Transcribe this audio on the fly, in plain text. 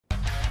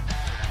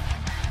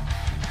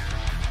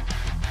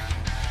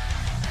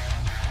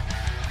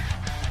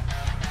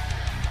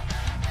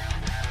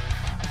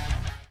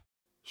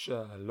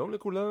שלום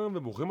לכולם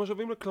וברוכים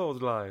השבים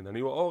לקלוזליין, אני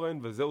הוא אורן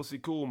וזהו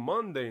סיקור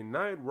Monday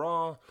Night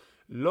Raw,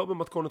 לא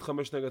במתכונת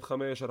 5 נגד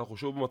 5, אנחנו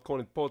שוב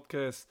במתכונת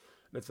פודקאסט.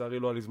 לצערי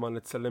לא היה לי זמן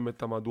לצלם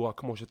את המהדורה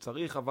כמו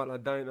שצריך, אבל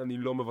עדיין אני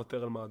לא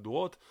מוותר על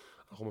מהדורות.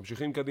 אנחנו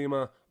ממשיכים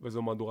קדימה,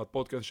 וזו מהדורת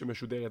פודקאסט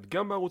שמשודרת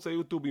גם בערוץ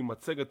היוטיוב עם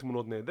מצגת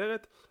תמונות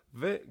נהדרת,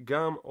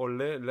 וגם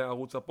עולה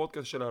לערוץ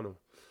הפודקאסט שלנו.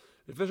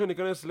 לפני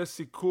שניכנס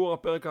לסיקור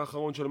הפרק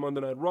האחרון של Monday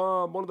Night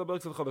Raw, בואו נדבר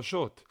קצת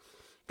חדשות.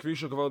 כפי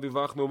שכבר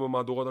דיווחנו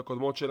במהדורות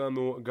הקודמות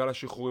שלנו, גל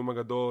השחרורים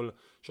הגדול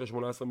של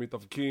 18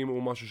 מתאבקים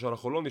הוא משהו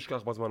שאנחנו לא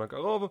נשכח בזמן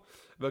הקרוב,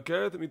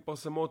 וכעת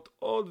מתפרסמות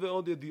עוד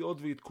ועוד ידיעות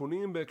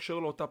ועדכונים בהקשר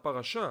לאותה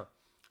פרשה.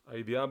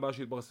 הידיעה הבאה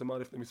שהתפרסמה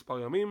לפני מספר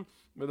ימים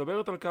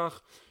מדברת על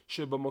כך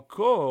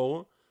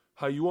שבמקור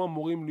היו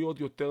אמורים להיות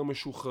יותר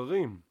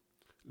משוחררים.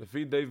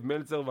 לפי דייב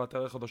מלצר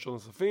ואתרי חדשות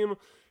נוספים,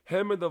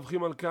 הם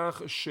מדווחים על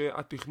כך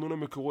שהתכנון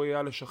המקורי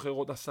היה לשחרר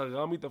עוד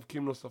 10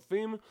 מתאבקים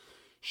נוספים,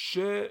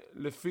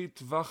 שלפי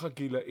טווח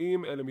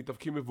הגילאים אלה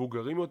מתאבקים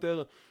מבוגרים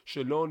יותר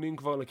שלא עונים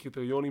כבר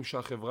לקריטריונים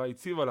שהחברה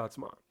הציבה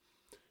לעצמה.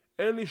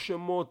 אין לי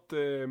שמות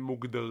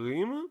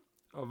מוגדרים,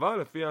 אבל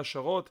לפי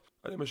ההשערות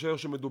אני משער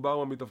שמדובר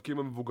במתאבקים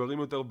המבוגרים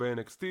יותר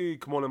ב-NXT,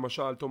 כמו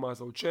למשל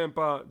תומאסו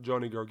צ'מפה,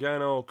 ג'וני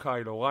גרגנו,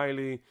 קייל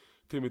אוריילי,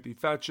 טימותי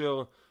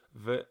ת'אצ'ר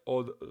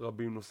ועוד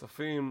רבים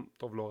נוספים.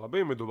 טוב, לא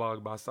רבים, מדובר רק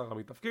ב10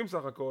 מתאבקים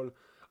סך הכל,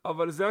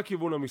 אבל זה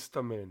הכיוון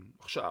המסתמן.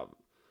 עכשיו,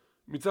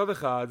 מצד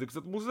אחד זה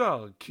קצת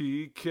מוזר,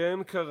 כי כן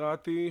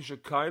קראתי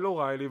שקייל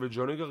אוריילי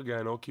וג'וני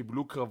גרגנו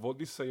קיבלו קרבות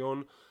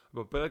ניסיון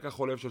בפרק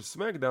החולף של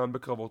סמקדאון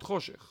בקרבות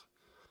חושך.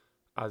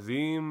 אז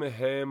אם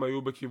הם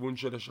היו בכיוון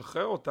של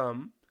לשחרר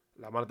אותם,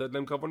 למה לתת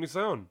להם קרבות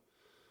ניסיון?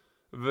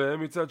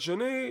 ומצד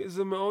שני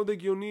זה מאוד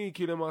הגיוני,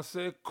 כי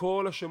למעשה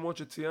כל השמות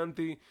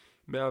שציינתי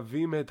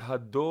מהווים את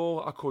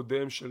הדור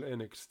הקודם של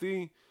NXT.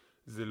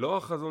 זה לא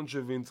החזון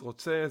שווינס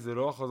רוצה, זה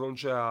לא החזון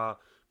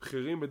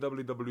שהבכירים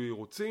ב-WWE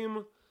רוצים,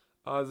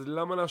 אז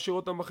למה להשאיר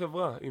אותם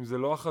בחברה? אם זה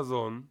לא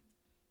החזון,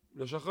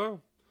 לשחרר.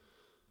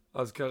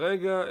 אז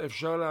כרגע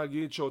אפשר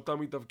להגיד שאותם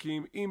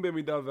מתאבקים, אם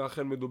במידה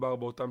ואכן מדובר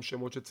באותם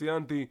שמות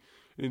שציינתי,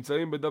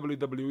 נמצאים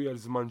ב-WWE על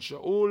זמן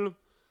שאול.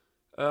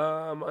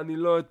 אני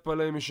לא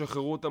אתפלא אם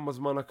ישחררו אותם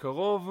בזמן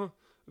הקרוב,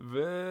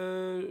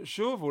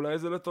 ושוב, אולי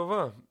זה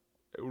לטובה.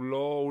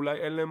 אולי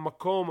אין להם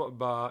מקום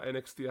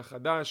ב-NXT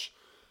החדש,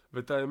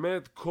 ואת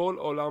האמת, כל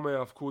עולם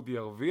ההאבקות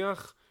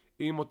ירוויח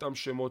אם אותם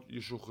שמות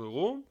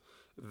ישוחררו,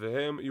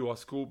 והם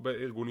יועסקו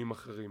בארגונים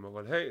אחרים.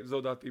 אבל היי,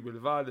 זו דעתי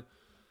בלבד.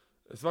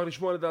 אשמח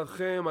לשמוע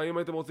לדעתכם, האם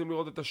הייתם רוצים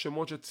לראות את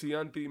השמות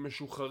שציינתי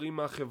משוחררים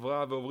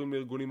מהחברה ועוברים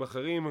לארגונים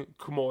אחרים,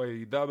 כמו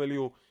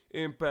AEW,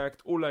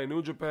 Impact, אולי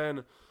New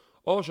Japan,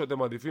 או שאתם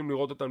מעדיפים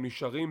לראות אותם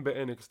נשארים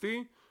ב-NXT,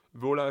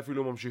 ואולי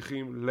אפילו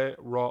ממשיכים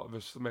ל-Raw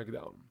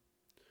ו-SmackDown.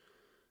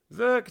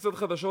 זה קצת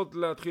חדשות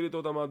להתחיל איתו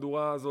את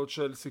המהדורה הזאת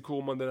של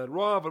סיקור Monday Night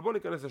Raw, אבל בואו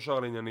ניכנס ישר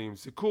לעניינים.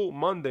 סיקור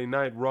Monday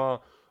Night Raw,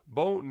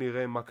 בואו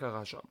נראה מה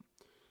קרה שם.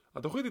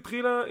 התוכנית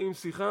התחילה עם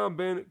שיחה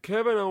בין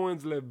קווין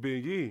אוונס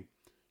לביג אי,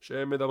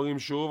 שהם מדברים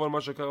שוב על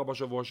מה שקרה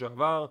בשבוע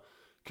שעבר.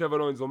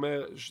 קווין אוונס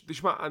אומר,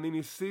 תשמע, אני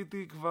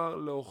ניסיתי כבר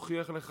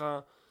להוכיח לך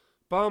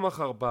פעם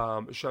אחר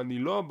פעם שאני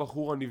לא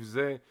הבחור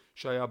הנבזה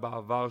שהיה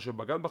בעבר,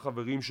 שבגד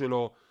בחברים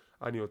שלו,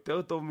 אני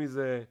יותר טוב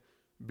מזה.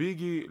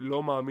 ביגי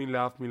לא מאמין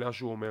לאף מילה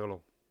שהוא אומר לו.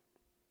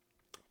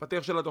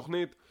 פתיח של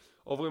התוכנית,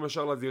 עוברים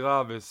ישר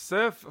לזירה,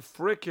 וסף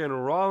פריקן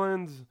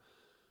רולנס,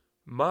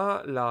 מה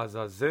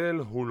לעזאזל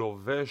הוא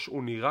לובש?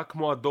 הוא נראה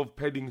כמו הדוב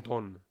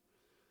פדינגטון.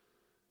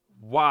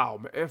 וואו,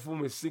 מאיפה הוא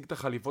משיג את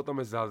החליפות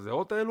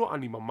המזעזעות האלו?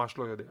 אני ממש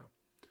לא יודע.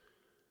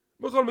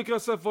 בכל מקרה,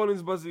 סף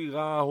רולינס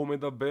בזירה, הוא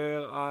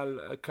מדבר על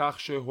כך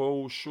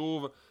שהוא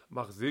שוב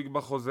מחזיק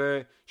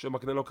בחוזה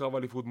שמקנה לו קרב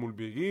אליפות מול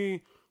ביג אי,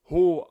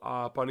 הוא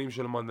הפנים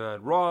של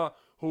Monday Night Raw,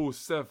 הוא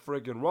סף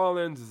פריקן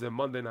רולינס, זה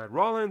Monday Night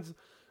רולינס,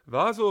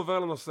 ואז הוא עובר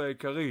לנושא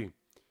העיקרי,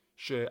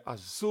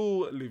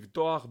 שאסור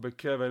לבטוח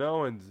בקווין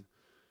אוונס.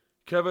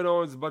 קווין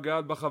אוונס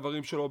בגד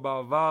בחברים שלו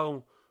בעבר,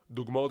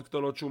 דוגמאות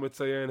קטנות שהוא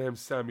מציין הם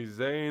סמי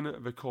זיין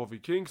וקובי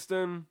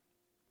קינגסטון,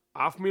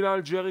 אף מילה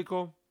על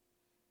ג'ריקו,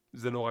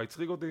 זה נורא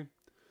הצחיק אותי.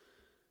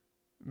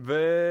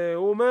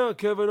 והוא אומר,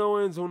 קווין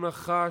אוונס הוא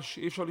נחש,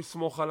 אי אפשר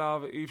לסמוך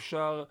עליו, אי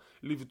אפשר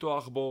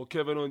לבטוח בו.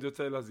 קווין אוונס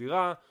יוצא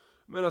לזירה,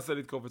 מנסה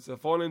לתקוף את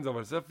סף רולינס,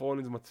 אבל סף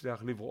רולינס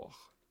מצליח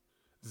לברוח.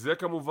 זה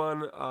כמובן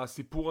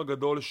הסיפור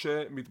הגדול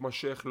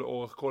שמתמשך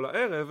לאורך כל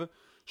הערב,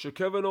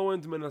 שקווין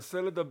אוונס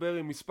מנסה לדבר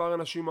עם מספר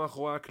אנשים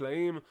מאחורי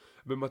הקלעים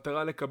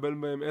במטרה לקבל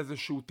מהם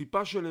איזשהו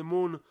טיפה של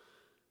אמון.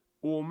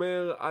 הוא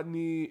אומר,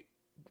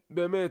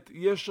 באמת,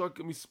 יש רק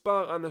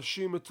מספר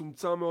אנשים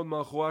מצומצם מאוד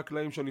מאחורי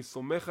הקלעים שאני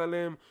סומך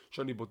עליהם,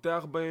 שאני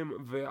בוטח בהם,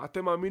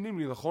 ואתם מאמינים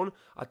לי, נכון?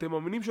 אתם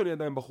מאמינים שאני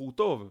עדיין בחור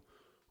טוב.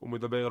 הוא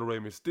מדבר על ריי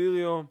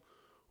מיסטריו,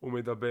 הוא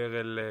מדבר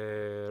על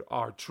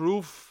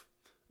R-Truth,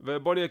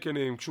 ובוא נהיה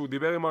כנים, כשהוא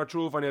דיבר עם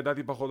R-Truth אני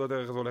ידעתי פחות או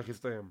יותר איך זה הולך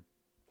להסתיים.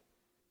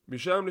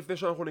 משם, לפני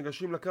שאנחנו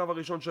ניגשים לקו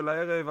הראשון של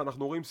הערב,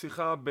 אנחנו רואים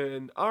שיחה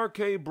בין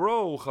RK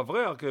Bro,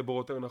 חברי RK Bro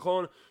יותר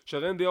נכון,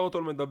 שרנדי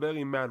אורטון מדבר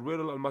עם מאט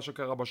רידל על מה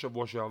שקרה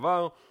בשבוע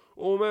שעבר.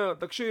 הוא אומר,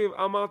 תקשיב,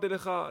 אמרתי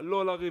לך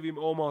לא לריב עם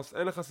אומוס,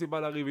 אין לך סיבה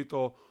לריב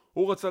איתו,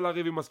 הוא רצה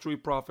לריב עם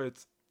הסטריט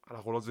פרופטס,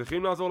 אנחנו לא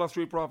צריכים לעזור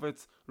לסטריט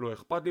פרופטס, לא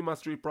אכפת לי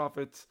מהסטריט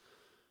פרופטס.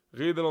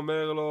 רידל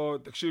אומר לו,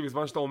 תקשיב,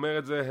 בזמן שאתה אומר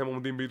את זה, הם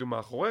עומדים בדיוק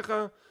מאחוריך,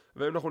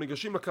 ואנחנו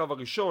ניגשים לקו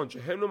הראשון,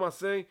 שהם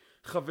למעשה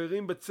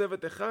חברים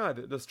בצוות אחד,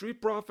 The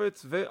Street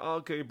Profits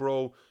ו-RK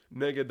Bro,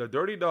 נגד The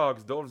Dirty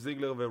Dogs, דולף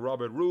זיגלר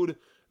ורוברט רוד,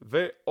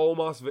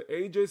 ואומאס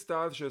ו-AJ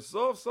סטייל,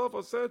 שסוף סוף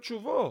עושה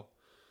תשובו.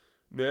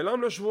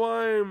 נעלם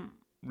לשבועיים,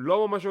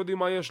 לא ממש יודעים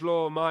מה יש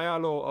לו, מה היה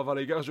לו, אבל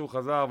העיקר שהוא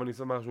חזר, ואני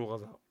שמח שהוא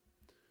חזר.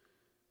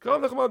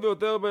 קרב נחמד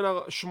ביותר בין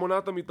 8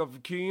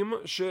 המתאבקים,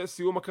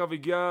 שסיום הקרב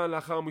הגיע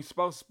לאחר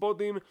מספר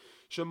ספוטים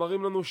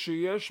שמראים לנו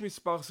שיש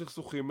מספר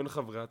סכסוכים בין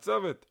חברי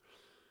הצוות.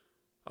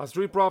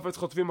 הסטריט פרופטס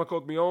חוטפים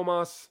מכות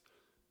מאומאס,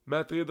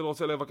 מאט רידל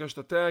רוצה לבקש את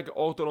הטאג,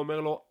 אורטון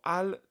אומר לו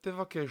אל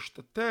תבקש את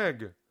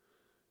הטאג,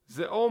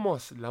 זה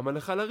אומאס, למה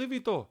לך לריב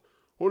איתו?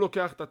 הוא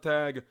לוקח את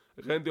הטאג,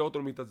 רנדי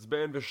אורטון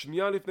מתעצבן,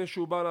 ושנייה לפני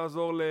שהוא בא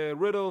לעזור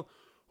לרידל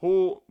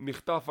הוא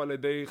נחטף על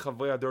ידי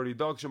חברי הדירטי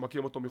דוגס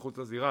שמכים אותו מחוץ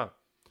לזירה.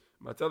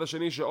 מהצד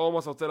השני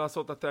שאומאס רוצה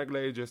לעשות את הטאג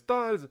ל-AJ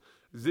סטיילס,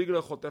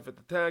 זיגלר חוטף את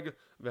הטאג,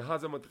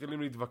 ואז הם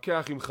מתחילים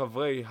להתווכח עם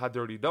חברי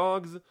הדירטי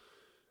דוגס,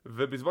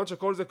 ובזמן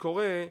שכל זה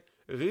קורה,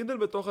 רידל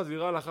בתוך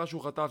הזירה לאחר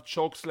שהוא חטף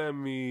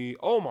צ'וקסלאם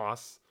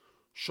מאומאס,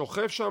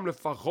 שוכב שם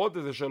לפחות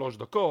איזה 3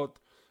 דקות,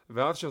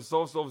 ואז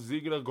שסוף סוף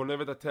זיגלר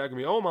גונב את הטאג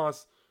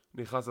מאומאס,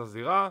 נכנס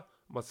לזירה,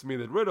 מצמיד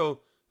את רידל,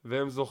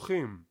 והם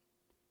זוכים.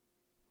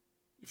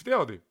 הפתיע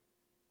אותי.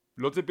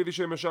 לא ציפיתי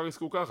שהם ישר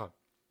יסקו ככה.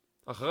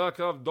 אחרי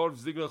הקרב דולף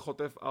זיגלר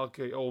חוטף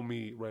RKO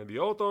מרנדי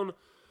אורטון,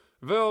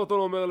 ואורטון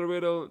אומר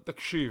לרידל,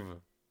 תקשיב,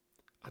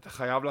 אתה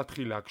חייב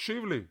להתחיל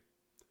להקשיב לי.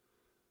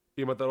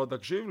 אם אתה לא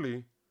תקשיב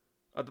לי,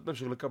 אתה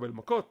תמשיך לקבל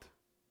מכות.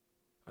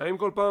 האם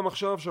כל פעם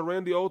עכשיו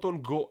שרנדי אורטון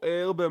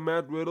גוער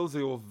במאט רידל זה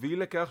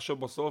יוביל לכך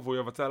שבסוף הוא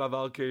יבצע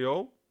עליו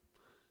RKO?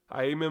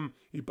 האם הם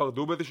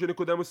ייפרדו באיזושהי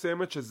נקודה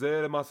מסוימת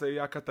שזה למעשה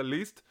יהיה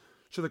הקטליסט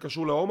שזה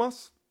קשור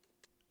לאומאס?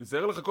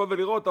 נצטרך לחכות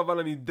ולראות, אבל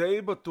אני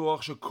די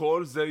בטוח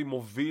שכל זה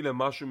מוביל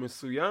למשהו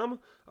מסוים,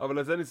 אבל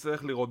לזה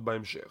נצטרך לראות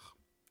בהמשך.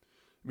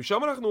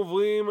 משם אנחנו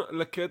עוברים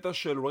לקטע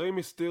של ריי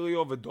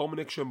מיסטריו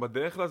ודומיניק שהם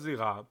בדרך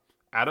לזירה.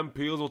 אדם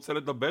פירס רוצה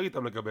לדבר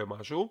איתם לגבי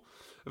משהו,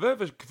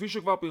 וכפי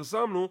שכבר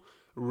פרסמנו,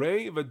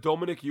 ריי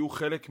ודומיניק יהיו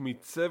חלק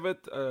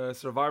מצוות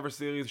Survivor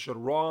Series של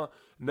Raw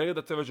נגד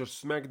הצוות של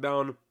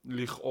סמקדאון.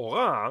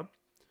 לכאורה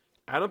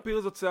אדם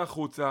פירס יוצא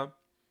החוצה,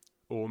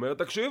 הוא אומר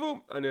תקשיבו,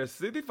 אני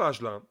עשיתי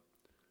פשלה,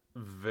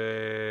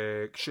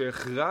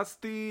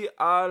 וכשהכרזתי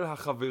על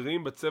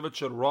החברים בצוות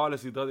של Raw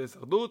לסדרת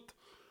ההישרדות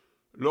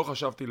לא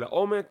חשבתי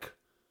לעומק.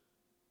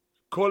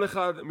 כל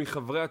אחד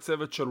מחברי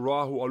הצוות של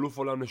Raw הוא אלוף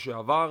עולם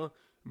לשעבר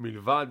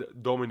מלבד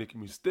דומיניק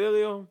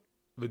מיסטריו,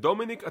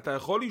 ודומיניק אתה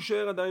יכול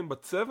להישאר עדיין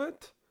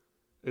בצוות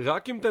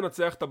רק אם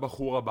תנצח את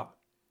הבחור הבא,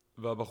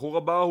 והבחור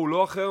הבא הוא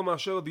לא אחר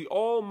מאשר The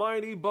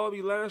Almighty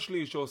Bobby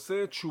Lashley,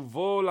 שעושה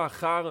תשובו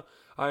לאחר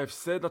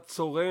ההפסד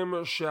הצורם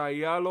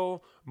שהיה לו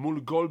מול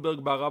גולדברג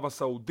בערב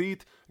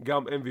הסעודית.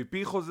 גם MVP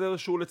חוזר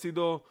שהוא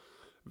לצידו,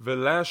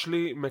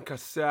 ולאשלי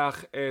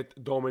מכסח את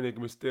דומיניק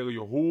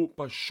מיסטריו, הוא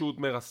פשוט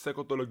מרסק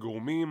אותו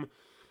לגורמים.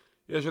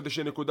 יש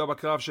איזושהי נקודה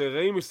בקרב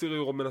שריי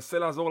מיסטריו מנסה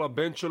לעזור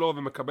לבן שלו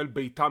ומקבל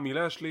ביתה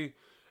מלאשלי,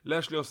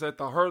 לאשלי עושה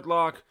את ה-hurt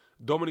lock,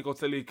 דומיניק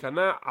רוצה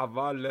להיכנע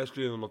אבל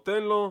לאשלי לא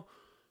נותן לו,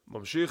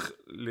 ממשיך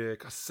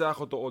לכסח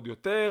אותו עוד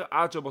יותר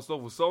עד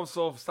שבסוף הוא סוף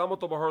סוף שם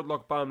אותו ב-hurt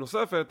lock פעם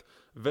נוספת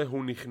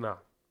והוא נכנע.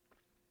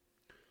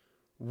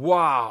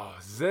 וואו,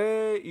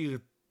 זה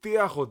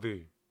הרתיח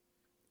אותי,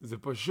 זה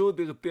פשוט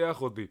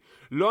הרתיח אותי.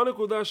 לא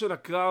הנקודה של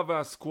הקרב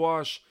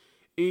והסקואש,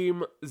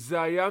 אם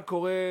זה היה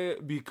קורה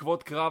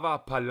בעקבות קרב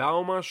ההפלה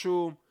או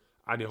משהו,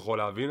 אני יכול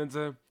להבין את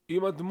זה.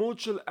 אם הדמות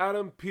של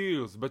אדם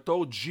פירס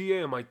בתור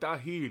GM הייתה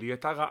היל, היא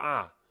הייתה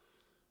רעה,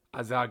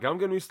 אז זה גם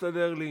כן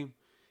מסתדר לי.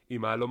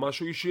 אם היה לו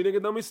משהו אישי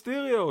נגד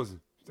המיסטריוז,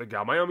 זה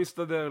גם היה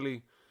מסתדר לי.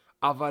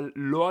 אבל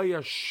לא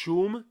היה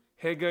שום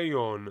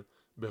היגיון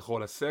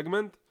בכל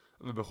הסגמנט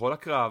ובכל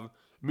הקרב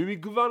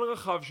ממגוון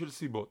רחב של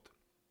סיבות.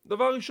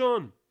 דבר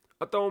ראשון,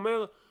 אתה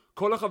אומר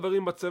כל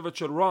החברים בצוות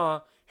של Raw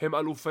הם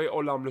אלופי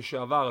עולם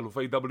לשעבר,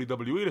 אלופי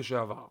WWE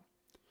לשעבר.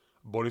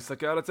 בוא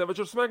נסתכל על הצוות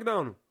של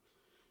סמקדאון.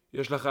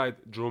 יש לך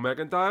את דרו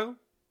מקנטייר,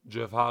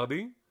 ג'ף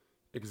הרדי,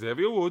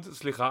 אקזבייר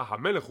וודס,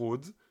 המלך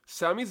וודס,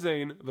 סמי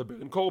זיין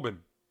וברן קורבן.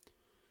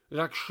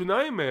 רק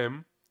 2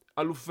 מהם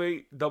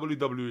אלופי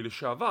WWE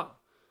לשעבר.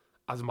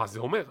 אז מה זה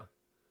אומר?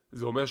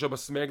 זה אומר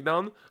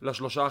שבסמקדאון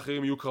ל3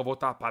 האחרים יהיו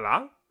קרבות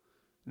ההפלה?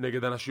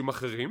 נגד אנשים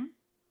אחרים?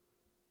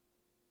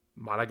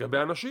 מה לגבי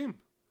אנשים?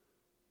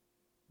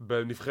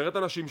 בנבחרת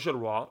אנשים של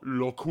Raw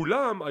לא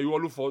כולם היו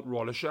אלופות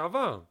Raw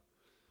לשעבר.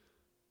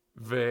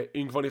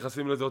 ואם כבר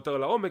נכנסים לזה יותר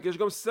לעומק, יש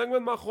גם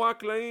סגמנט מאחורי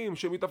הקלעים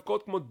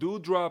שמתאבקות כמו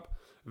דו-דראפ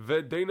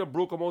ודיינה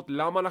ברוק אומרות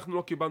למה אנחנו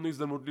לא קיבלנו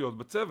הזדמנות להיות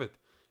בצוות?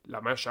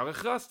 למה ישר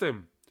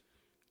הכרזתם?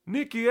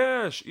 ניקי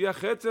אש היא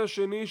החצי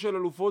השני של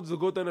אלופות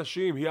זוגות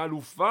אנשים, היא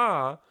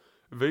אלופה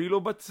והיא לא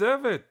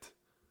בצוות.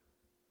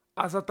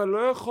 אז אתה לא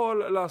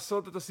יכול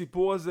לעשות את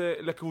הסיפור הזה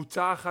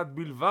לקבוצה אחת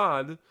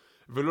בלבד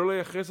ולא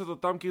לייחס את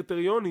אותם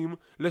קריטריונים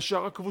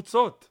לשאר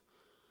הקבוצות.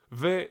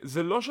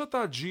 וזה לא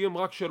שאתה GM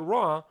רק של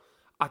רוע,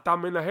 אתה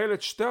מנהל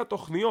את שתי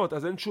התוכניות,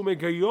 אז אין שום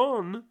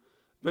היגיון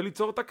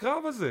וליצור את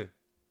הקרב הזה.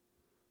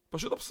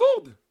 פשוט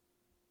אבסורד.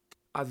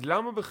 אז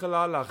למה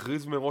בכלל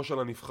להכריז מראש על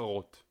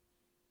הנבחרות?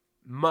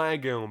 מה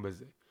ההיגיון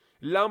בזה?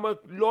 למה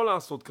לא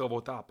לעשות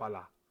קרבות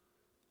ההפלה?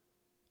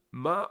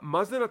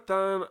 מה זה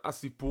נתן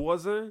הסיפור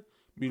הזה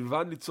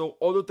מלבד ליצור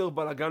עוד יותר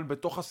בלגן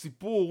בתוך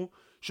הסיפור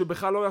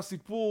שבכלל לא היה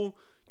סיפור,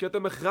 כי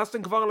אתם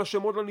הכרזתם כבר על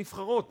השמות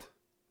לנבחרות?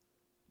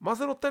 מה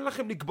זה נותן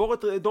לכם לקבור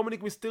את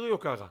דומיניק מיסטריו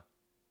ככה?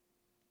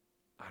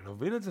 אני לא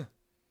מבין את זה.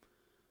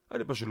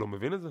 אני פשוט לא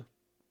מבין את זה.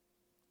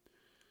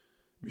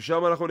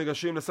 משם אנחנו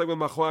ניגשים לסגמנט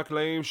מאחורי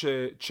הקלעים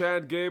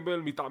שצ'אד גייבל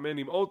מתאמן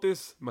עם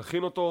אוטיס,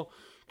 מכין אותו,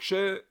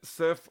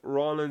 כשסף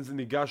רולינס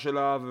ניגש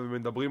אליו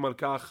ומדברים על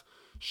כך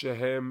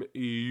שהם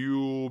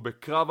יהיו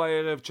בקרב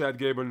הערב, צ'אד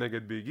גייבל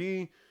נגד ביג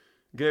אי.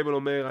 גייבל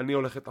אומר, אני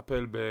הולך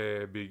לטפל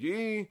בביג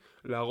אי,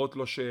 להראות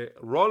לו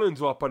שרולינס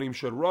הוא הפנים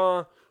של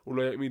רוע, הוא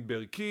לא יעמיד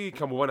בערכי.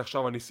 כמובן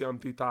עכשיו אני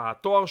סיימתי את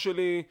התואר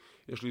שלי,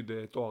 יש לי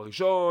תואר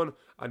ראשון,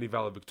 אני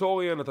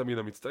ואלוויקטוריאן, התלמיד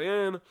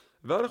המצטיין,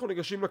 ואנחנו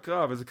ניגשים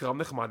לקרב, וזה קרב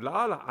נחמד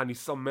לאללה. אני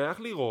שמח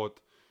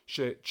לראות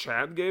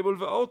שצ'אד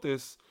גייבל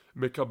ואוטיס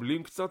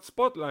מקבלים קצת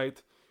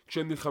ספוטלייט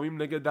כשהם נלחמים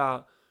נגד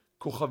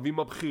הכוכבים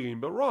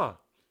הבכירים ברוע.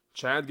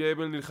 צ'אד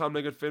גייבל נלחם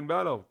נגד פין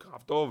בלור,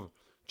 קרב טוב.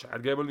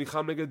 צ'אד גייבל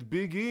נלחם נגד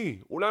ביג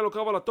אי, אולי לא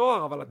קרב על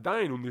התואר, אבל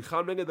עדיין הוא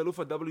נלחם נגד אלוף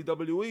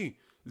ה-WWE.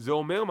 זה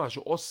אומר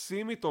משהו,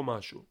 עושים איתו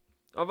משהו.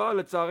 אבל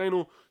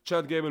לצערנו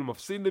צ'אד גייבל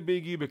מפסיד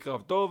לביג אי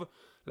בקרב טוב.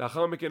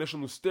 לאחר מכן יש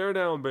לנו סטיר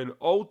דאון בין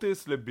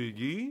אוטיס לביג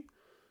אי,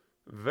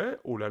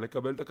 ואולי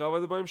נקבל את הקרב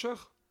הזה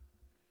בהמשך.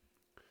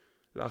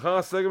 לאחר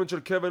הסגמנט של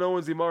קווין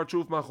אוונס עם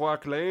R-Truth מאחורי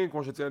הקלעים,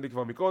 כמו שציינתי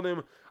כבר מקודם,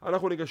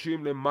 אנחנו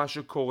ניגשים למה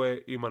שקורה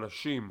עם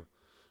הנשים.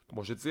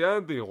 כמו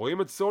שציינתי,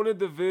 רואים את סוניה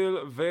דוויל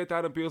ואת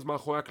אדם פירס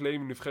מאחורי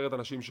הקלעים עם נבחרת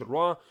הנשים של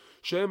רוע,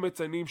 שהם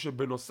מציינים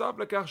שבנוסף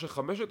לכך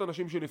שחמשת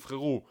הנשים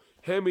שנבחרו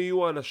הם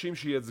יהיו האנשים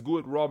שייצגו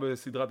את רוע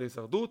בסדרת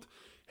ההישרדות,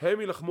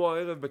 הם ילחמו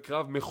הערב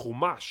בקרב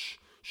מחומש,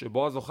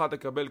 שבו הזוכה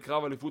תקבל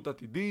קרב אליפות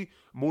עתידי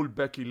מול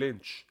בקי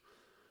לינץ'.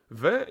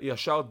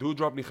 וישר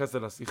דודרופ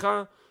נכנסת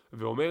לשיחה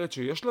ואומרת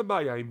שיש לה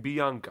בעיה עם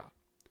ביאנקה.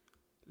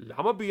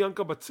 למה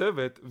ביאנקה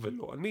בצוות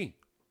ולא אני?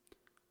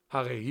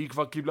 הרי היא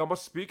כבר קיבלה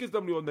מספיק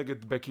הזדמנויות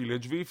נגד בקי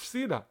לינץ'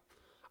 והפסידה.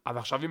 אז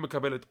עכשיו היא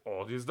מקבלת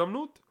עוד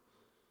הזדמנות?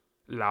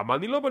 למה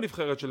אני לא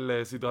בנבחרת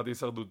של סדרת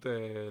ההישרדות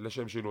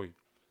לשם שינוי?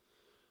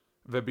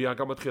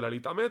 וביאנקה מתחילה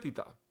להתעמת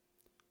איתה.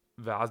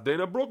 ואז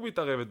דיינה ברוק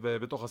מתערבת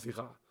בתוך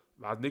השיחה.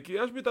 ואז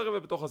ניקי אש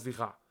מתערבת בתוך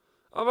השיחה.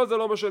 אבל זה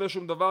לא משנה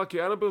שום דבר,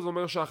 כי אדם פירס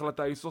אומר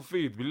שההחלטה היא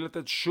סופית, בלי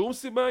לתת שום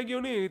סיבה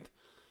הגיונית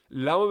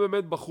למה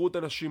באמת בחרו את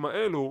הנשים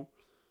האלו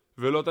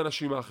ולא את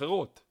הנשים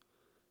האחרות.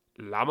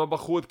 למה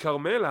בחרו את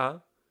קרמלה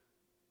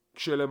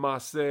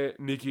כשלמעשה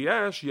ניקי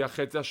אש היא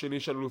החצי השני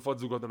של אלופות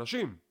זוגות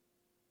הנשים?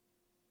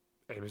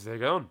 אין בזה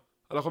היגיון.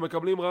 אנחנו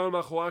מקבלים רעיון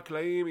מאחורי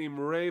הקלעים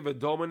עם ריי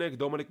ודומיניק.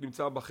 דומיניק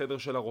נמצא בחדר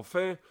של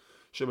הרופא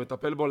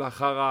שמטפל בו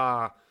לאחר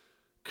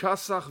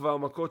הכסח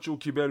והמכות שהוא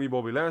קיבל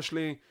מבובי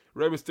לשלי.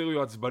 ריי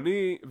מיסטריו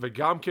עצבני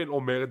וגם כן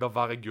אומר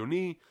דבר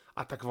הגיוני,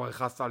 אתה כבר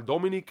הכרזת על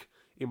דומיניק,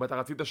 אם אתה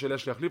רצית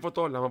שלשלי יחליף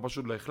אותו, למה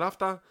פשוט לא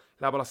החלפת?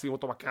 למה לשים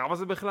אותו בקרב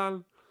הזה בכלל?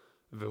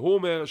 והוא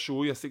אומר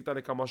שהוא ישיג את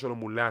הנקמה שלו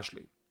מול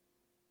לשלי.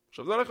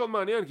 עכשיו זה הולך להיות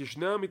מעניין, כי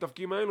שני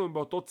המתאבקים האלו הם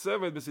באותו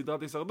צוות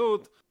בסדרת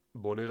הישרדות.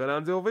 בואו נראה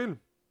לאן זה הוביל.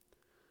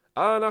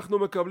 אנחנו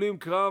מקבלים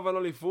קרב על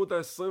אליפות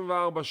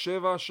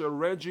ה-24/7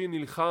 שרג'י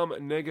נלחם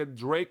נגד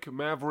דרייק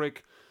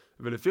מבריק,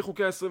 ולפי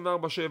חוקי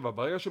ה-24/7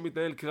 ברגע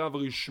שמתנהל קרב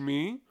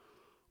רשמי,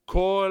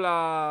 כל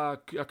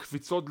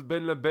הקפיצות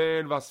בין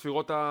לבין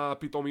והספירות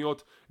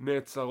הפתאומיות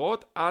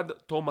נעצרות עד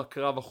תום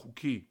הקרב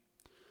החוקי.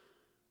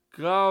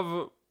 קרב,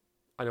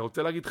 אני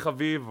רוצה להגיד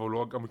חביב, או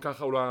לא, גם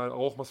ככה אולי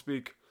ארוך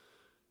מספיק.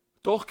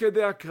 תוך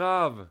כדי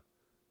הקרב,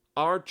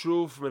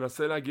 R-Truth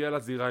מנסה להגיע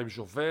לזירה עם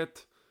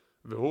שופט,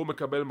 והוא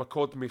מקבל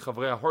מכות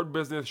מחברי ההורד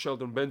ביזנס,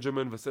 שלטון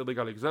בנג'מן וסדריק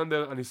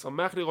אלכסנדר. אני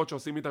שמח לראות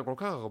שעושים איתם כל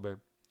כך הרבה.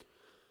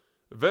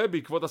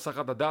 ובעקבות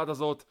הסחת הדעת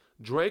הזאת,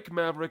 דרייק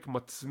מבריק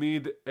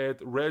מצמיד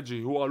את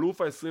רג'י, הוא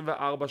אלוף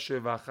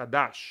ה-24/7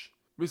 החדש.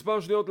 מספר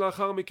שניות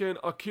לאחר מכן,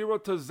 אקירה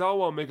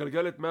טזאווה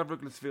מגלגל את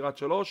מבריק לספירת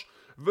 3,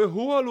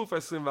 והוא אלוף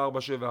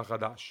ה-24/7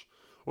 החדש.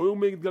 הוא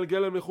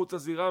מתגלגל מחוץ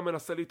לזירה,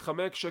 מנסה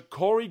להתחמק,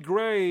 שקורי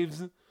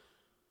גרייבס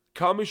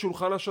קם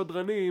משולחן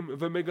השדרנים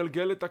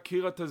ומגלגל את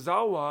אקירה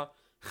טזאווה.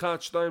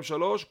 1, 2,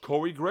 3,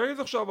 קורי גרייבס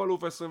עכשיו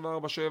אלוף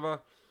ה-24/7.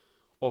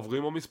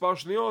 עוברים עוד מספר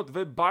שניות,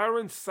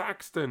 וביירון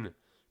סקסטון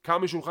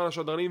קם משולחן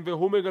השדרנים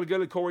והוא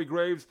מגלגל את קורי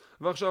גרייבס,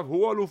 ועכשיו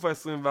הוא אלוף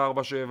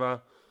ה-24/7.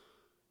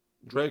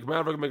 דרייק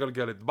מבריק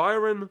מגלגל את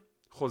ביירון,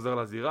 חוזר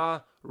לזירה,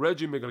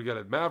 רג'י מגלגל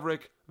את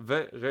מבריק,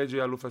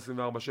 ורג'י אלוף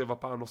ה-24/7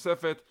 פעם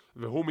נוספת,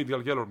 והוא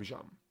מתגלגל עוד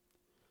משם.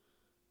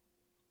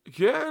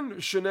 כן,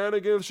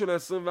 שננגנס של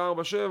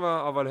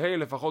ה-24/7, אבל היי,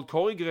 לפחות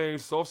קורי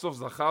גרייבס סוף סוף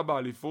זכה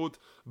באליפות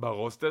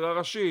ברוסטר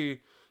הראשי,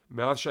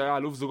 מאז שהיה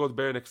אלוף זוגות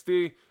ב-NXT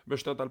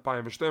בשנת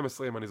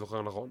 2012, אם אני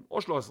זוכר נכון,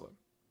 או 13.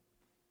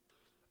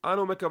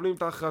 אנו מקבלים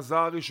את ההכרזה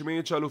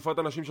הרשמית שאלופת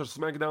הנשים של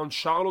סמקדאון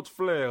שרלוט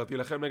פלר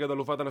תילחם נגד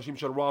אלופת הנשים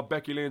של רוע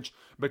בקי לינץ'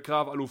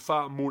 בקרב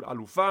אלופה מול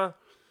אלופה.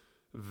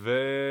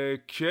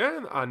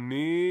 וכן,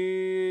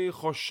 אני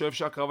חושב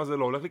שהקרב הזה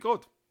לא הולך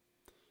לקרות.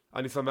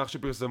 אני שמח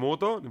שפרסמו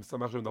אותו, אני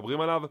שמח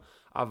שמדברים עליו,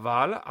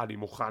 אבל אני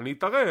מוכן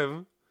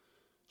להתערב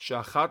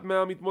שאחת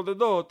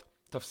מהמתמודדות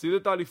תפסיד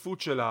את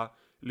האליפות שלה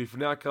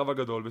לפני הקרב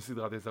הגדול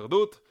בסדרת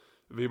ההישרדות,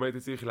 ואם הייתי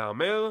צריך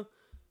להאמר,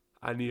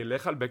 אני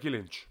אלך על בקי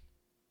לינץ'.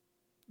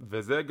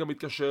 וזה גם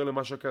מתקשר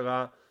למה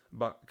שקרה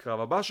בקרב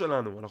הבא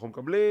שלנו. אנחנו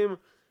מקבלים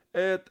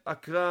את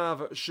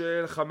הקרב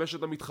של 5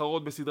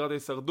 המתחרות בסדרת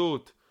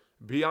ההישרדות,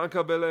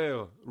 ביאנקה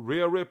בלר,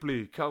 ריה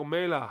ריפלי,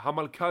 קרמלה,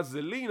 המלכה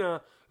זלינה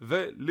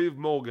וליב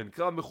מורגן.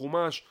 קרב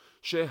מחומש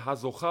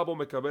שהזוכה בו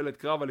מקבל את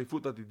קרב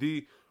אליפות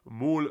עתידי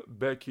מול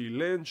בקי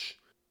לינץ'.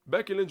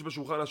 בקי לינץ'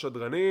 בשולחן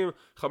השדרנים,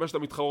 5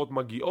 המתחרות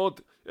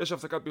מגיעות, יש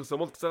הפסקת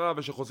פרסומות קצרה,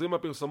 ושחוזרים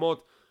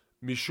מהפרסומות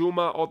משום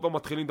מה עוד פעם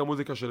מתחילים את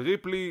המוזיקה של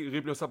ריפלי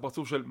עושה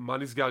פרצוף של מה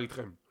נסגר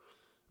איתכם.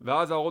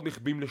 ואז האורות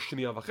נכבים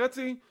לשנייה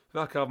וחצי,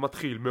 והקרב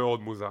מתחיל.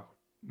 מאוד מוזר.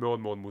 מאוד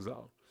מאוד מוזר.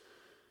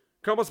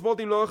 כמה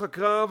ספורטים לאורך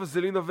הקרב,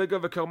 זלינה וגה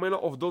וקרמלה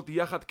עובדות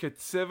יחד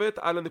כצוות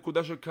על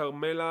הנקודה של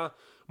קרמלה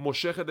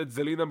מושכת את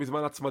זלינה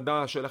בזמן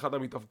הצמדה של אחת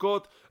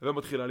המתאבקות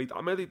ומתחילה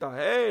להתעמת איתה.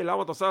 היי,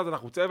 למה את עושה את זה?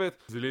 אנחנו צוות.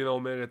 זלינה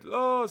אומרת,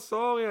 לא,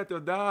 סורי, את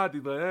יודעת,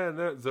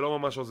 זה לא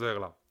ממש עוזר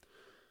לה.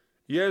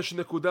 יש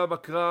נקודה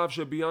בקרב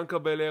שביאנקה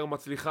בלר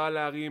מצליחה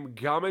להרים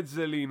גם את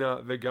זלינה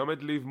וגם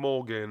את ליב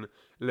מורגן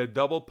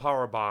לדאבל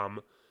פאורבאם,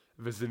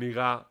 וזה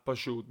נראה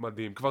פשוט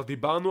מדהים. כבר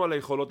דיברנו על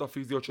היכולות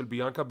הפיזיות של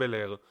ביאנקה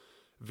בלר,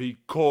 והיא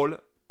כל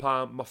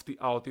פעם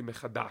מפתיעה אותי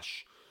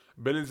מחדש.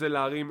 בין אם זה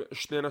להרים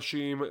 2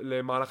 נשים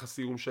למהלך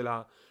הסיום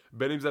שלה,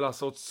 בין אם זה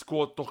לעשות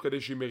סקווט תוך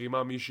כדי שהיא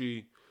מרימה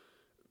מישהי.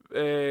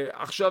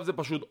 עכשיו זה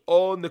פשוט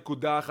עוד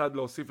נקודה אחת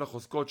להוסיף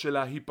לחוזקות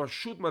שלה, היא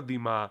פשוט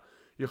מדהימה,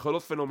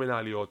 יכולות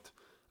פנומנליות.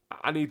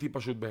 אני הייתי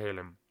פשוט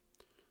בהלם.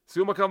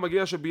 סיום הקרב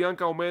מגיע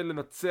שביאנקה עומד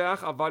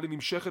לנצח, אבל היא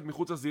נמשכת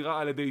מחוץ לזירה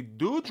על ידי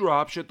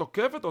דודראפ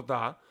שתוקפת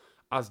אותה,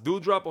 אז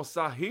דודראפ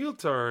עושה היל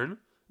טרן,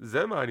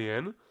 זה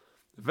מעניין,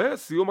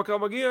 וסיום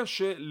הקרב מגיע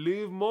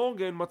שליב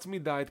מורגן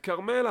מצמידה את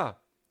קרמלה.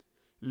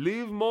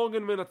 ליב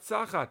מורגן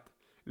מנצחת.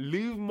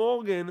 ליב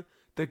מורגן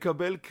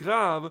תקבל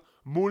קרב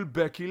מול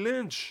בקי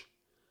לינץ'.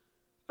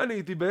 אני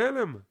הייתי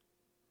בהלם.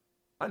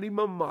 אני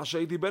ממש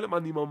הייתי בהלם,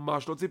 אני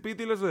ממש לא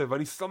ציפיתי לזה,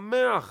 ואני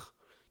שמח.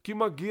 כי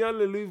מגיע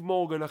לליב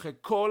מורגן אחרי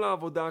כל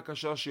העבודה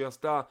הקשה שהיא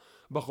עשתה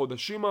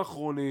בחודשים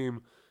האחרונים,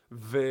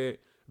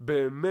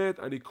 ובאמת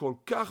אני כל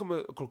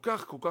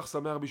כך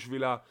שמח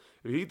בשבילה,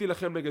 והיא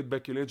תילחם נגד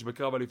בקי לינץ'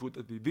 בקרב אליפות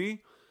עתידי.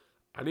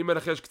 אני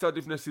מנחש קצת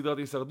לפני סדרת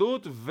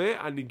ההישרדות,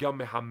 ואני גם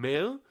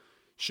מהמר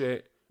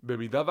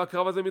שבמידה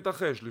והקרב הזה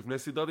מתרחש לפני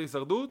סדרת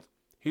ההישרדות,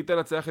 היא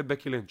תנצח את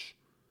בקי לינץ'.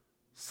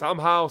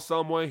 somehow,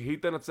 some way, היא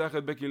תנצח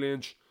את בקי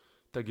לינץ',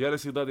 תגיע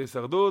לסדרת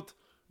ההישרדות,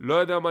 לא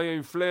יודע מה יהיה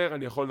עם פלר,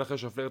 אני יכול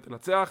לנחש שפלר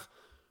תנצח,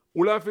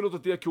 אולי אפילו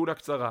תהיה כהונה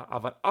קצרה,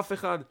 אבל אף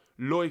אחד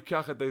לא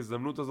ייקח את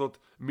ההזדמנות הזאת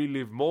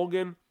מליב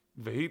מורגן,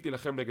 והיא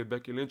תילחם נגד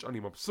בקי לינץ'. אני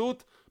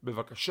מבסוט,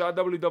 בבקשה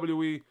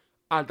WWE,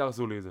 אל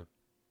תרסו לי את זה.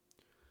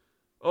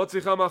 עוד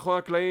שיחה מאחורי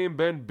הקלעים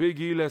בין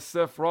ביגי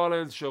לסף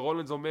רולנס,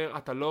 שרולנס אומר,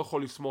 אתה לא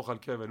יכול לסמוך על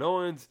קווין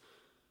אורנס,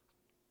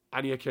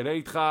 אני אכנה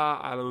איתך,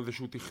 היה לנו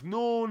איזשהו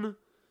תכנון,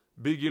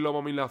 ביגי לא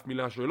מאמין לאף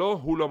מילה שלו,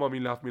 הוא לא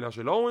מאמין לאף מילה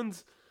של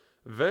אורנס,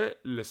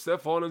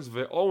 ולסף רולנס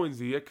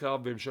ואורנס יהיה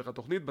קרב בהמשך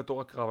התוכנית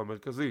בתור הקרב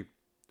המרכזי.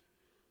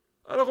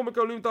 אנחנו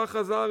מקבלים את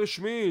ההכרזה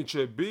הרשמית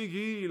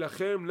שביגי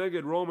ילחם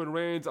נגד רומן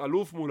ריינס,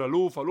 אלוף מול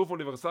אלוף, אלוף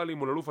אוניברסלי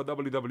מול אלוף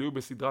ה-WWE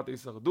בסדרת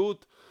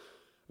ההישרדות,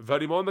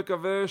 ואני מאוד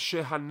מקווה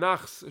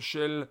שהנחס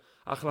של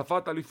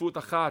החלפת אליפות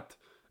אחת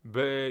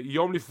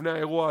ביום לפני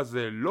האירוע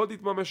הזה לא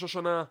תתממש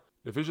השנה.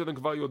 לפי שאתם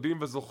כבר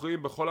יודעים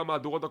וזוכרים, בכל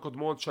המהדורות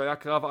הקודמות שהיה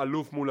קרב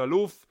אלוף מול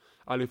אלוף,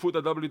 אליפות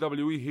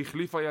ה-WWE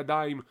החליפה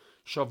ידיים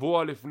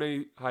שבוע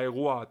לפני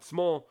האירוע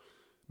עצמו.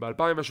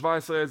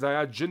 ב-2017 זה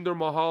היה ג'ינדר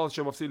מהל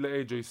שמפסיד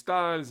ל-AJ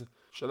סטיילס,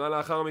 שנה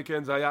לאחר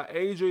מכן זה היה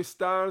AJ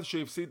סטיילס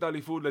שהפסיד את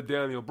האליפות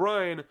לדניאל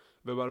בריין,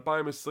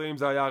 וב-2020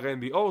 זה היה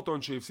רנדי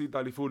אורטון שהפסיד את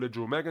האליפות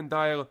לג'רו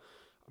מקנטייר.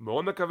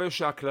 מאוד מקווה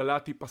שהכללה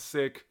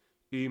תיפסק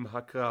עם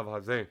הקרב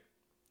הזה.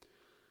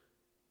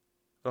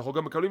 אנחנו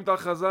גם מקבלים את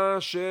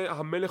ההכרזה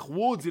שהמלך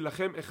וודס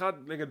ילחם 1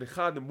 נגד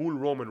 1 מול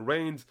רומן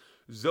ריינס.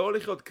 זה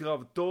הולך להיות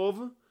קרב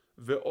טוב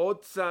ועוד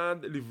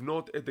צעד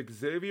לבנות את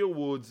אקזייביר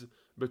וודס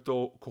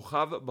בתור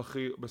כוכב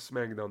בכיר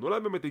בסמקדאון. אולי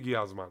באמת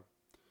הגיע הזמן.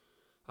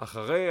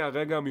 אחרי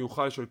הרגע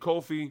המיוחל של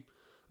קופי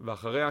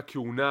ואחרי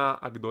הכהונה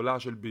הגדולה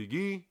של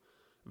ביגי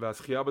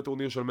והזכייה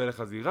בטורניר של מלך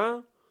הזירה,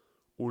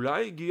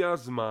 אולי הגיע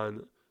הזמן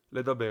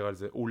לדבר על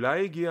זה.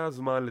 אולי הגיע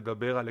הזמן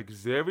לדבר על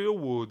אקזייביר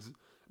וודס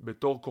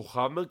בתור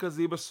כוכב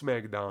מרכזי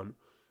בסמקדאון,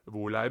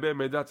 ואולי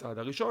באמת זה הצעד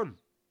הראשון.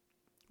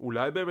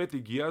 אולי באמת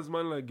הגיע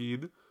הזמן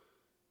להגיד,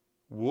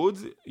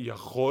 וודס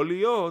יכול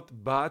להיות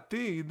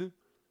בעתיד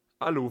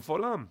אלוף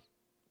עולם.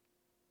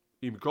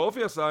 אם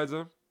קופי עשה את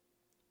זה,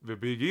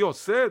 וביגי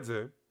עושה את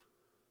זה,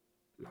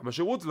 למה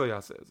שוודס לא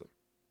יעשה את זה?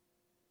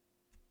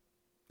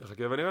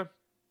 נחכה ונראה.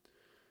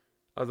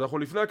 אז אנחנו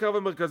לפני הקרב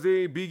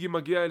המרכזי, ביגי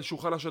מגיע אל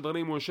שולחן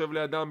השדרנים, הוא יושב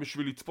לידם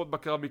בשביל לצפות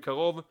בקרב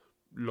מקרוב,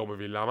 לא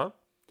מבין למה.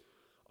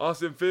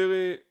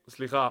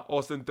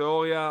 אוסטין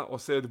תיאוריה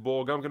עושה את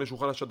בו גם כן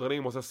לשולחן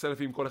השדרנים, עושה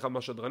סלפי עם כל אחד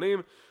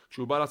מהשדרנים.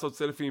 כשהוא בא לעשות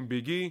סלפי עם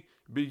ביגי,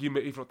 ביגי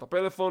מעיף לו את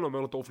הפלאפון,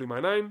 אומר לו תעוף לי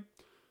מהעיניים.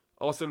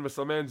 אוסטין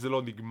מסמן זה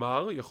לא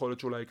נגמר, יכול להיות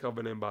שאולי יקרב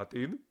ביניהם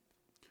בעתיד.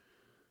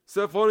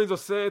 סף רולינס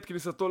עושה את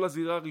כניסתו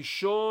לזירה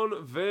ראשון,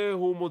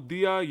 והוא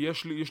מודיע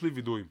יש לי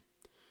וידוי.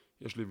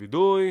 יש לי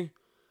וידוי,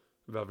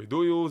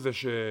 והווידוי הוא זה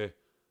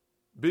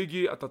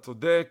שביגי אתה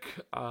צודק,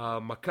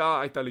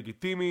 המכה הייתה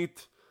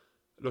לגיטימית,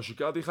 לא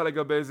שיקרתי לך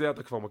לגבי זה,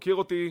 אתה כבר מכיר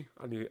אותי,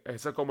 אני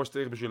אעשה כל מה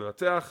שצריך בשביל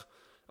לנצח,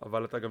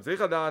 אבל אתה גם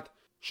צריך לדעת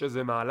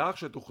שזה מהלך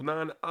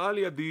שתוכנן על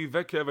ידי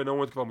וקווין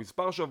אורנס כבר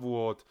מספר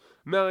שבועות,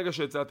 מהרגע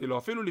שהצעתי לו,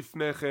 אפילו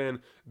לפני כן,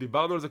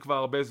 דיברנו על זה כבר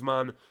הרבה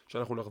זמן,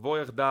 שאנחנו נחבור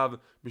יחדיו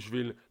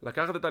בשביל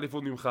לקחת את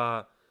האליפות ממך,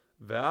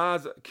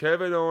 ואז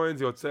קווין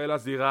אורנס יוצא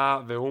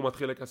לזירה והוא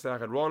מתחיל לכסח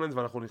את רולינס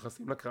ואנחנו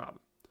נכנסים לקרב.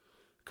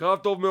 קרב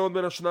טוב מאוד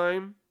בין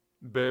השניים,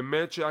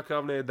 באמת שהיה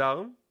קרב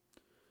נהדר.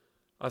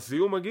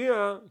 הסיום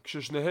מגיע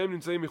כששניהם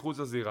נמצאים מחוץ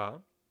לזירה,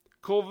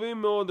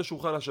 קרובים מאוד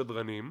לשולחן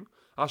השדרנים,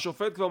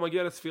 השופט כבר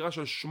מגיע לספירה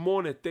של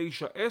 8,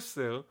 9,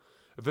 10,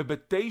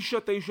 וב-9,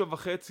 9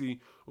 וחצי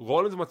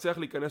רולינס מצליח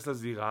להיכנס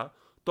לזירה,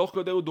 תוך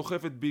כדי הוא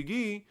דוחף את ביג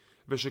אי,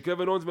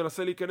 ושקווין אורנס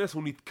מנסה להיכנס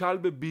הוא נתקל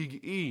בביג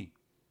אי,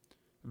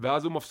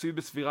 ואז הוא מפסיד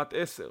בספירת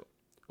 10.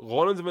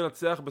 רולינס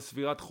מנצח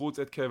בספירת חוץ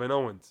את קווין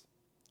אורנס.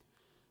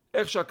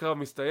 איך שהקרב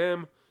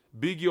מסתיים,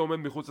 ביגי עומד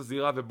מחוץ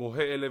לזירה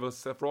ובוהה אל עבר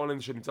סף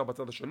רולינס שנמצא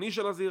בצד השני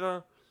של הזירה.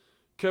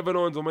 קווין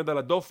אורנס עומד על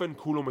הדופן,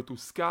 כולו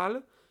מתוסכל,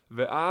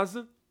 ואז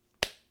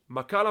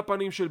מכה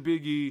לפנים של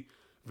ביגי,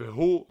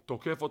 והוא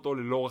תוקף אותו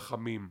ללא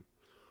רחמים.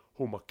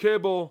 הוא מכה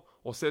בו,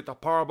 עושה את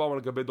הפאורבאום על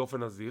גבי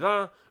דופן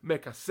הזירה,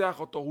 מכסח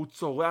אותו, הוא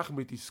צורח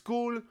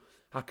מתסכול,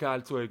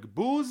 הקהל צועק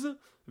בוז,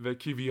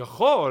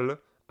 וכביכול,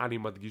 אני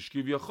מדגיש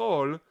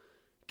כביכול,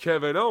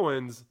 קווין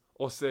אורנס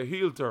עושה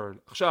היל טרן.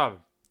 עכשיו,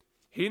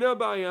 הנה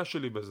הבעיה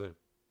שלי בזה.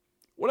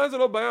 אולי זה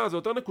לא בעיה, זה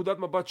יותר נקודת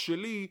מבט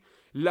שלי,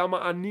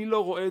 למה אני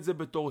לא רואה את זה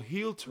בתור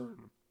היל טרן.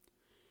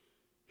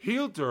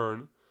 היל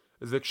טרן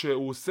זה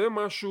כשהוא עושה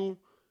משהו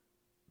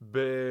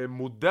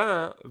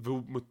במודע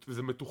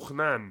וזה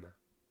מתוכנן.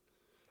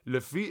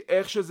 לפי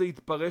איך שזה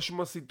יתפרש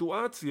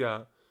מהסיטואציה,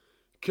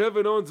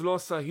 קווין אורנס לא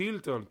עשה היל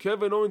טרן.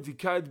 קווין אורנס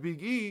היכה את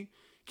ביג אי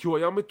כי הוא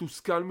היה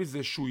מתוסכל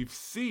מזה שהוא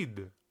הפסיד.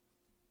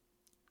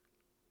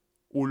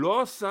 הוא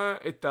לא עשה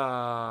את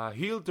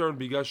ההיל טרן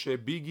בגלל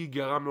שביגי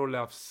גרם לו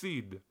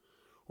להפסיד.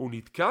 הוא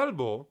נתקל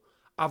בו,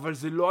 אבל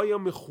זה לא היה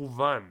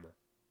מכוון.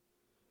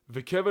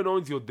 וקווין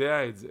אורנס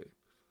יודע את זה.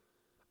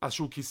 אז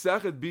שהוא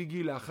כיסח את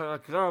ביגי לאחר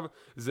הקרב,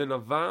 זה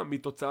נבע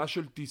מתוצאה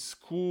של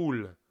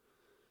תסכול.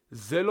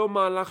 זה לא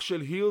מהלך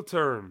של היל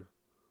טרן.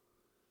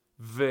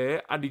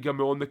 ואני גם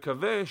מאוד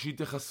מקווה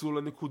שיתייחסו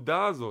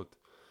לנקודה הזאת.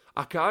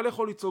 הקהל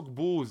יכול לצעוק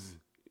בוז.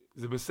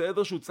 זה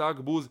בסדר שהוא צעק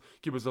בוז,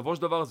 כי בסופו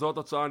של דבר זו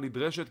התוצאה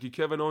הנדרשת, כי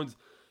קווין אורנס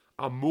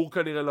אמור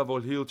כנראה לבוא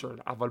להיל טרן.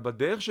 אבל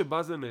בדרך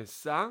שבה זה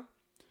נעשה,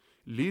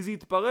 לי זה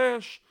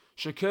התפרש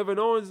שקווין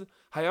אורנס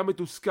היה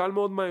מתוסכל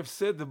מאוד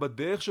מההפסד,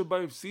 ובדרך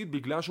שבה הפסיד,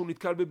 בגלל שהוא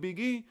נתקל בביג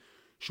אי,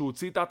 שהוא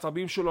הוציא את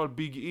העצבים שלו על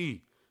ביג אי.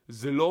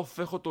 זה לא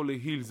הופך אותו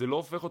להיל, זה לא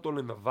הופך אותו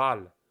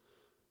לנבל.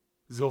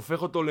 זה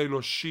הופך אותו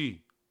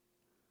לאנושי.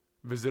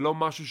 וזה לא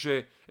משהו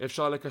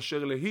שאפשר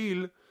לקשר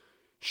להיל,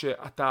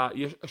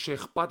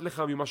 שאכפת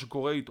לך ממה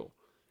שקורה איתו.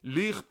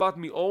 לי אכפת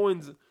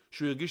מאורנס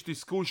שהוא הרגיש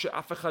תסכול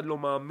שאף אחד לא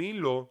מאמין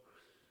לו,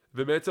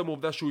 ובעצם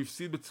העובדה שהוא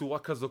הפסיד בצורה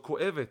כזו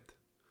כואבת.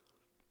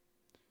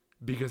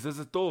 בגלל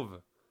זה טוב.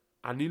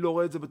 אני לא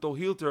רואה את זה בתור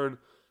היל טרן,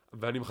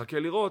 ואני מחכה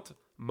לראות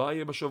מה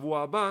יהיה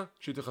בשבוע הבא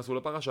כשתייחסו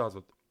לפרשה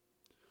הזאת.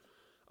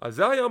 אז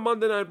זה היה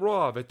Monday Night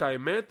Raw, ואת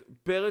האמת,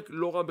 פרק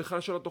לא רע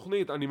בכלל של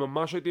התוכנית. אני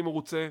ממש הייתי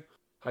מרוצה.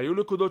 היו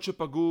נקודות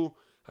שפגעו,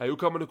 היו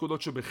כמה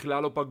נקודות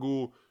שבכלל לא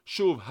פגעו.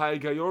 שוב,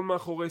 ההיגיון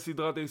מאחורי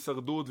סדרת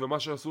ההישרדות ומה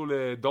שעשו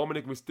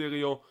לדומיניק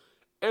מיסטריו,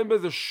 אין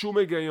בזה שום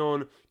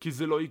היגיון, כי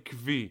זה לא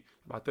עקבי.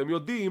 ואתם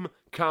יודעים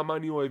כמה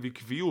אני אוהב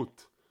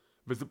עקביות.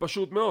 וזה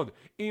פשוט מאוד.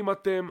 אם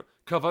אתם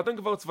קבעתם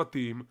כבר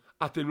צוותים,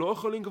 אתם לא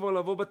יכולים כבר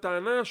לבוא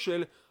בטענה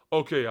של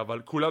אוקיי,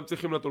 אבל כולם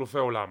צריכים להיות אלופי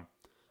עולם.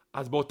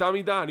 אז באותה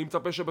מידה אני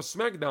מצפה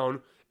שבסמקדאון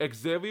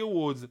אקזבייר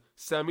וודס,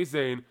 סמי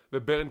זיין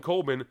וברן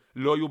קורבן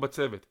לא יהיו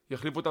בצוות.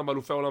 יחליפו אותם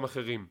באלופי עולם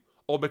אחרים.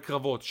 או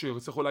בקרבות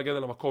שיצטרכו להגן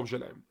על המקום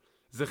שלהם.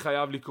 זה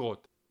חייב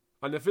לקרות.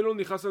 אני אפילו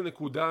נכנס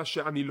לנקודה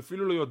שאני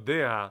אפילו לא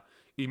יודע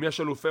אם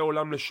יש אלופי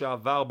עולם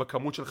לשעבר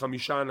בכמות של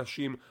 5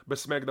 אנשים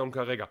בסמקדאון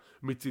כרגע.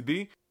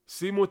 מצידי,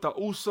 שימו את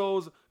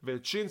האוסוס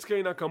ואת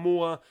שינסקי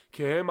נקמורה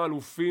כי הם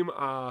האלופים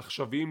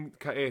העכשוויים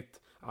כעת.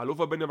 האלוף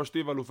הבן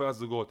יבשתי ואלופי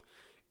הזוגות.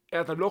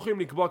 אתם לא יכולים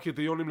לקבוע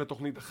קריטריונים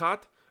לתוכנית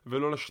אחת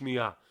ולא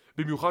לשנייה.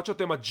 במיוחד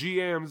שאתם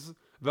ה-GMs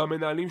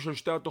והמנהלים של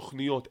שתי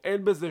התוכניות.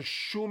 אין בזה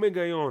שום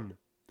היגיון.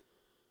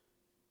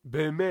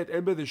 באמת,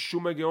 אין בזה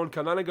שום היגיון.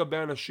 כנ"ל לגבי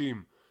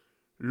אנשים.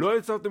 לא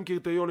יצרתם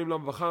קריטריונים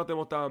למה בחרתם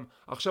אותם.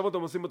 עכשיו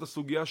אתם עושים את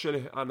הסוגיה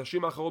של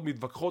האנשים האחרות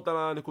מתווכחות על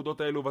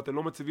הנקודות האלו ואתם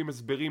לא מציבים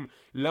הסברים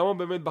למה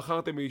באמת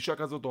בחרתם מאישה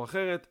כזאת או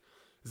אחרת.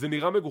 זה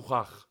נראה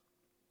מגוחך.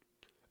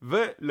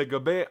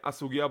 ולגבי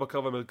הסוגיה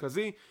בקרב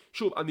המרכזי,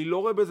 שוב, אני לא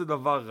רואה בזה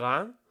דבר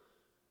רע,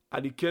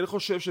 אני כן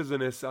חושב שזה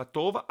נעשה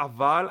טוב,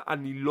 אבל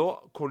אני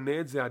לא קונה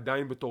את זה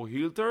עדיין בתור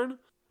הילטרן,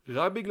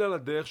 רק בגלל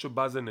הדרך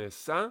שבה זה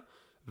נעשה,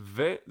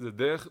 וזה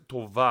דרך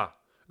טובה.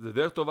 זה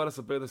דרך טובה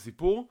לספר את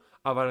הסיפור,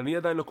 אבל אני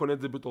עדיין לא קונה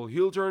את זה בתור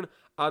הילטרן,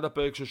 עד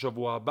הפרק של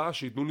שבוע הבא,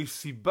 שיתנו לי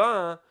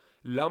סיבה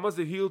למה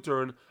זה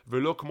הילטרן,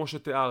 ולא כמו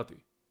שתיארתי.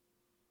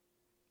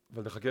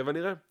 אבל נחכה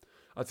ונראה.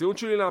 הציון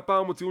שלי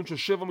להפעם הוא ציון של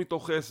 7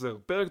 מתוך 10,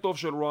 פרק טוב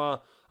של רוע,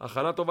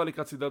 הכנה טובה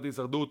לקראת סדרת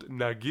ההישרדות,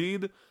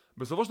 נגיד,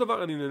 בסופו של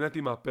דבר אני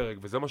נהניתי מהפרק,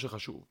 וזה מה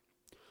שחשוב.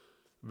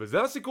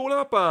 וזה הסיקור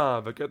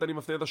להפעם, וכעת אני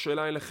מפנה את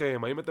השאלה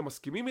אליכם, האם אתם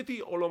מסכימים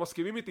איתי או לא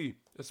מסכימים איתי?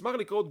 אשמח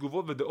לקרוא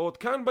תגובות ודעות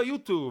כאן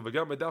ביוטיוב,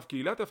 וגם בדף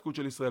קהילת ההפקות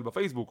של ישראל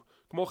בפייסבוק.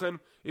 כמו כן,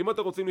 אם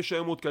אתם רוצים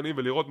להישאר מעודכנים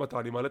ולראות מתי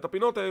אני מעלה את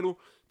הפינות האלו,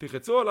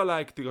 תחצו על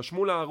הלייק,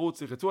 תירשמו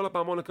לערוץ, תחצו על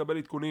הפעמון לקבל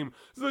עדכונים,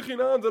 זה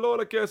חינם, זה לא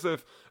עולה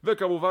כסף,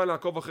 וכמובן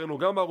לעקוב אחרינו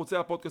גם בערוצי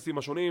הפודקאסטים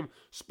השונים,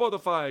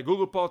 ספוטיפיי,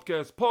 גוגל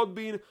פודקאסט,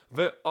 פודבין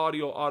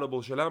ואודיו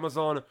אודיבל של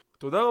אמזון.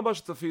 תודה רבה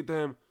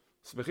שצפיתם,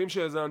 שמחים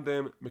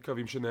שהאזנתם,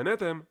 מקווים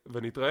שנהנתם,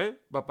 ונתראה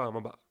בפעם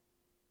הבאה.